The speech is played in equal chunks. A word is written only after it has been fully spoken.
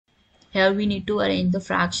Here we need to arrange the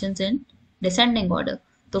fractions in descending order.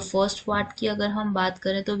 तो first part की अगर हम बात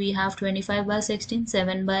करें तो we have 25/16,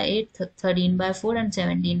 7/8, 13/4 and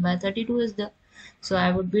 17/32 is there. So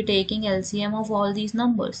I would be taking LCM of all these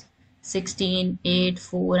numbers. 16, 8,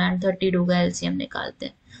 4 and 32 का LCM निकालते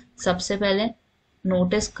हैं. सबसे पहले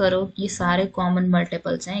नोटिस करो ये सारे कॉमन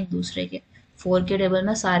मल्टीपल्स हैं एक दूसरे के. 4 के टेबल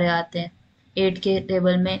में सारे आते हैं, 8 के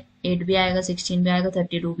टेबल में 8 भी आएगा, 16 भी आएगा,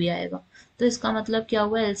 32 भी आएगा. तो इसका मतलब क्या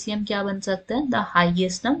हुआ, एलसीएम क्या बन सकता है, द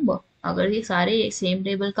हाईएस्ट नंबर. अगर ये सारे सेम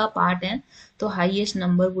टेबल का पार्ट हैं तो highest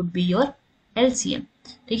number would be your LCM.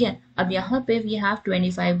 ठीक है. अब यहाँ पे वी हैव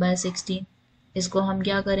 25/16. इसको हम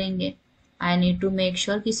क्या करेंगे, I need to make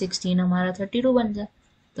sure कि 16 हमारा 32 बन जाए.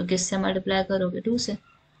 तो किससे मल्टीप्लाई करोगे, 2 से.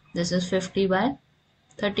 This is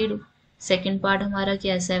 50/32. सेकेंड पार्ट हमारा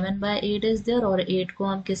क्या है, 7/8 इज देयर और 8 को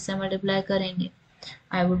हम किससे मल्टीप्लाई करेंगे,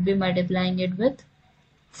 I would be multiplying it with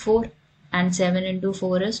 4 and 7 into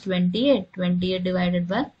 4 is 28. 28 divided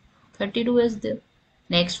by 32 is there.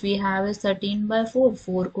 Next we have is 13/4.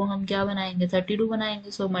 4 को हम क्या बनाएंगे, 32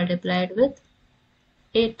 बनाएंगे. So multiply it with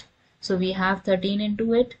 8. So we have 13 into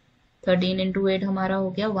 8. 13 into 8 हमारा हो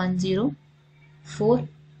गया 104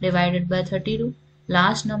 divided by 32.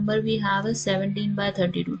 Last number we have is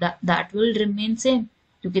 17/32. That will remain same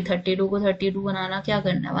क्योंकि 32 को 32 बनाना क्या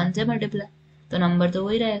करना है, 1 से मल्टीप्लाई, तो नंबर तो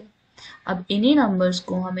वही रहेगा. अब इन्हीं नंबर्स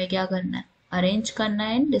को हमें क्या करना है, अरेंज करना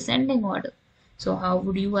है in descending order. So how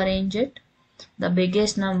would you arrange it, the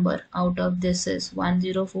biggest number out of this is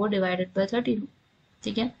 104 divided by 32.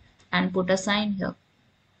 ठीक है. And put a sign here.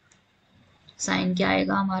 Sign क्या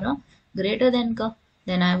आएगा हमारा, ग्रेटर देन का.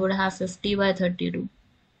 Then I would have 50/32.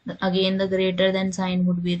 Again the greater than sign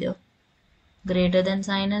would be there. Greater than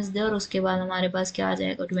sign is there. उसके बाद हमारे पास क्या आ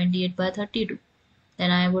जाएगा, 28/32.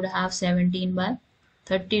 Then I would have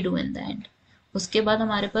 17/32 in the end. उसके बाद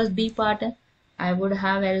हमारे पास बी पार्ट है. I would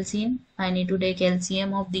have LCM. I need to take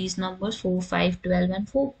LCM of these numbers 4, 5, 12 and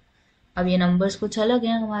 4. अब ये नंबर्स कुछ अलग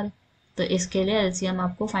हैं हमारे, तो इसके लिए LCM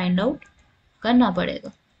आपको फाइंड आउट करना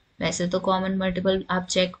पड़ेगा. वैसे तो कॉमन मल्टीपल आप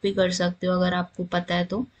चेक भी कर सकते हो अगर आपको पता है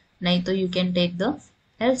तो, नहीं तो you can take the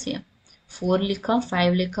LCM. 4 लिखा,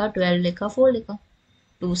 5 लिखा, 12 लिखा, 4 लिखा.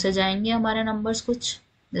 2 से जाएंगे हमारे नंबर्स कुछ.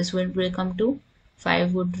 This will become 2.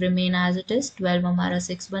 5 would remain as it is. 12 हमारा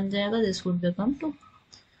 6 बन जाएगा. This would become 2.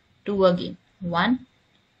 2 again. 1,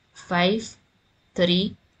 5, 3,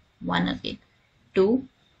 1 again. 2,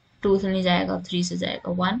 2 से नहीं जाएगा, 3 से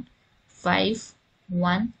जाएगा. 1, 5,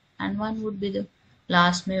 1 and 1 would be the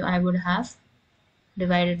last में I would have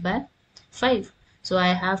divided by 5. So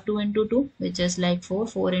I have 2 into 2 which is like 4.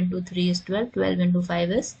 4 into 3 is 12. 12 into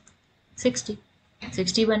 5 is 60.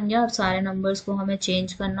 60 बन गया. अब सारे नंबर्स को हमें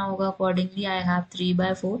चेंज करना होगा अकॉर्डिंगली. I have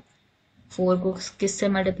 3/4. 4 को किससे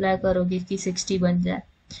मल्टीप्लाई करोगे कि 60 बन जाए,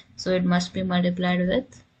 so it must be multiplied with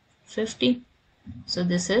 50. So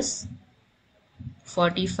this is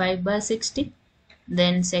 45/60.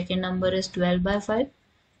 Then second number is 12/5.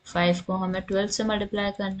 5 को हमें 12 से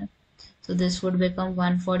मल्टीप्लाई करना, so this would become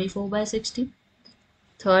 144/60.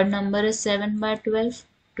 Third number is 7/12.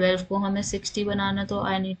 12 को हमें 60 बनाना, तो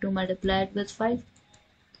I need to multiply it with 5.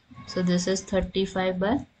 So this is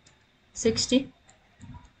 35/60.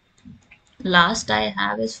 Last I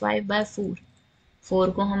have is 5/4. 4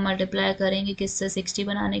 को हम multiply करेंगे किससे, 60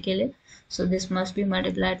 बनाने के लिए. So this must be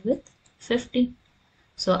multiplied with 50.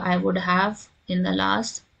 So I would have in the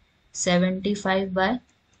last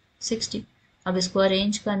 75/60. अब इसको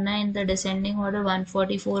अरेंज करना है in the descending order.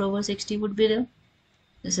 144/60 would be there.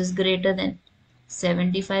 This is greater than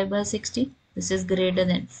 75/60. This is greater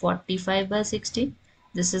than 45/60.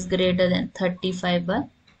 This is greater than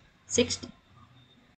 35/60.